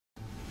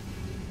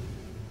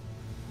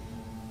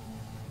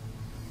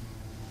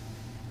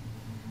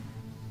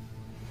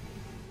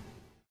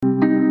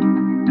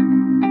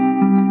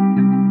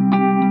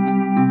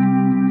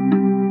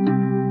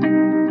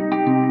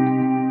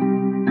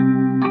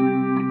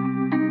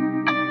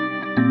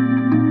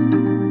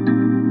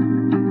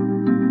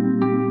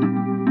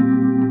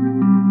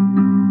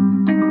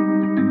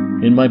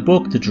my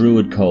book, The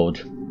Druid Code,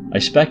 I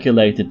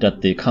speculated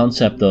that the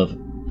concept of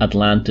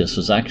Atlantis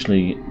was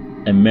actually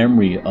a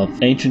memory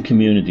of ancient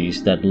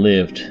communities that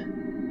lived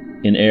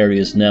in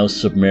areas now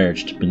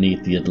submerged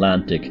beneath the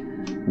Atlantic,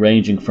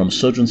 ranging from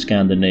southern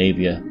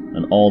Scandinavia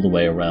and all the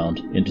way around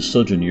into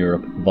southern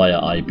Europe via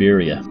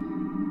Iberia.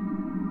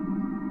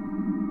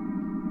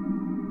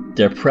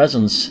 Their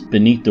presence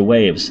beneath the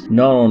waves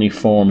not only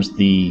forms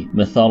the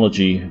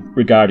mythology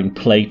regarding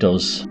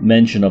Plato's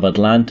mention of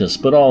Atlantis,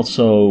 but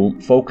also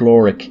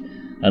folkloric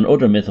and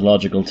other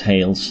mythological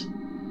tales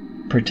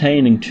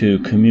pertaining to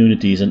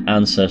communities and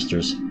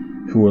ancestors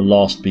who were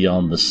lost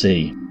beyond the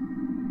sea.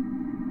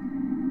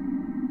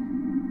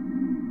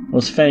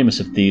 Most famous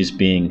of these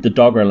being the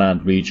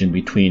Doggerland region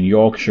between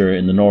Yorkshire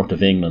in the north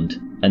of England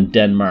and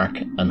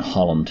Denmark and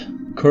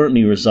Holland,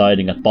 currently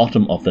residing at the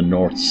bottom of the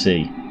North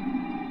Sea.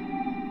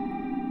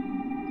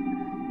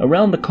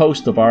 Around the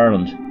coast of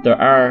Ireland,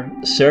 there are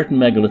certain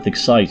megalithic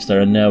sites that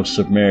are now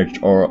submerged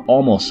or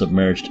almost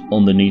submerged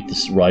underneath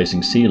the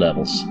rising sea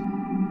levels.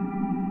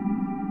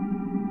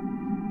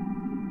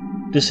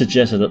 This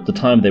suggests that at the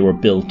time they were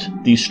built,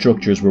 these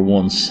structures were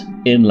once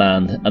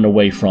inland and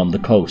away from the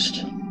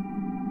coast.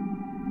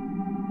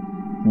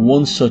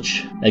 One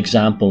such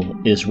example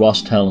is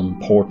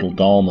Rostellan Portal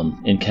Dolmen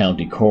in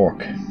County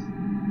Cork.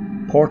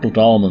 Portal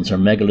dolmens are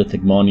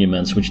megalithic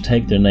monuments which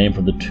take their name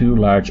from the two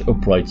large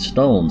upright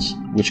stones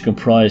which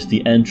comprise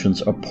the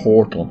entrance or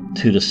portal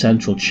to the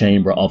central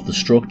chamber of the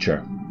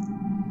structure.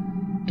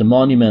 The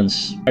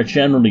monuments are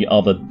generally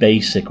of a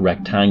basic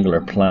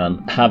rectangular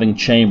plan, having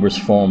chambers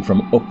formed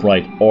from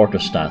upright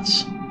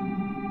orthostats.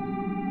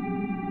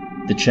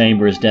 The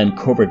chamber is then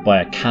covered by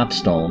a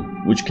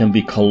capstone, which can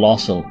be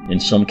colossal in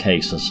some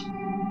cases.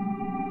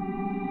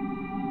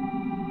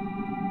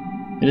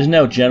 It is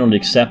now generally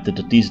accepted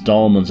that these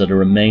dolmens are the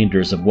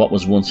remainders of what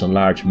was once a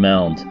large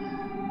mound,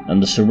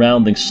 and the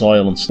surrounding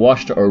soil and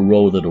washed or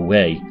eroded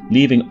away,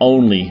 leaving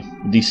only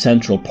the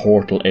central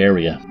portal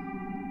area.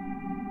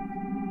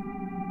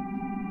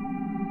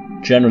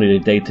 Generally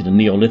they date to the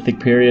Neolithic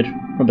period,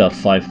 from about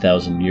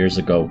 5,000 years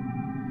ago.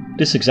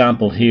 This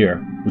example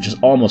here, which is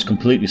almost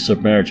completely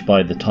submerged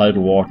by the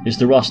tidal water, is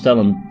the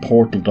Rostellan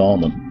Portal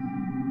Dolmen.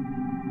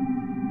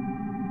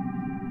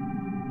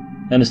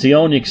 And it's the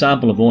only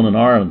example of one in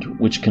Ireland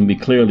which can be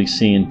clearly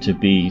seen to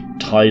be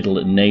tidal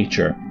in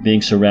nature,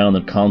 being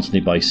surrounded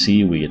constantly by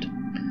seaweed.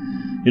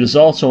 It is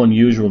also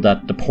unusual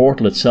that the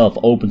portal itself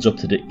opens up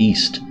to the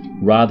east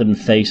rather than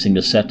facing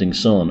the setting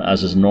sun,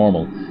 as is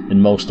normal in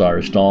most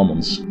Irish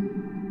dolmens.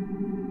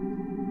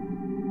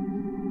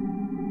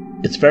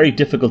 It's very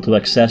difficult to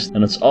access,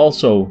 and it's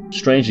also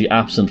strangely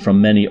absent from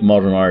many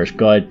modern Irish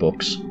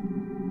guidebooks.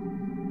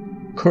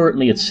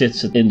 Currently it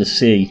sits in the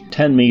sea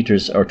 10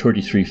 metres or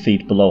 33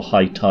 feet below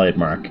high tide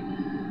mark.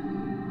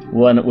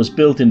 When it was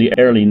built in the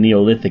early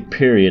Neolithic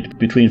period,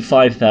 between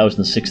 5,000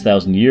 and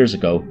 6,000 years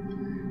ago,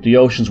 the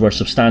oceans were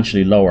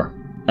substantially lower,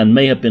 and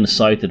may have been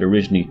sited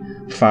originally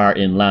far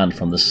inland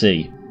from the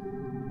sea.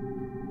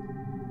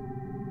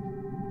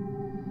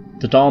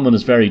 The dolmen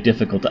is very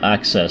difficult to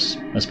access,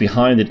 as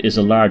behind it is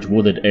a large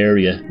wooded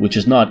area which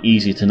is not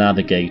easy to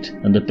navigate,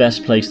 and the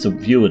best place to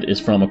view it is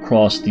from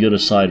across the other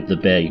side of the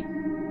bay.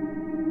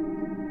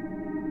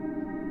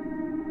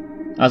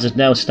 As it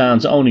now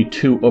stands, only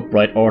two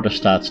upright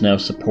orthostats now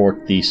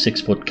support the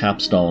 6-foot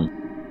capstone.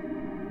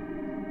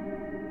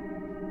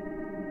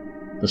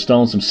 The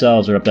stones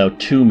themselves are about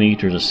 2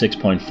 metres or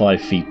 6.5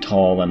 feet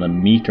tall and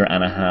 1.5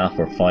 metres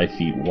or 5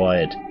 feet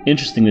wide.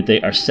 Interestingly,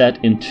 they are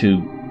set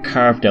into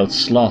carved out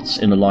slots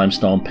in the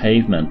limestone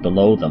pavement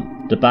below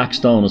them. The back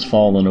stone has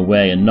fallen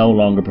away and no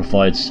longer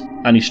provides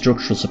any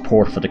structural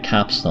support for the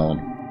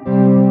capstone.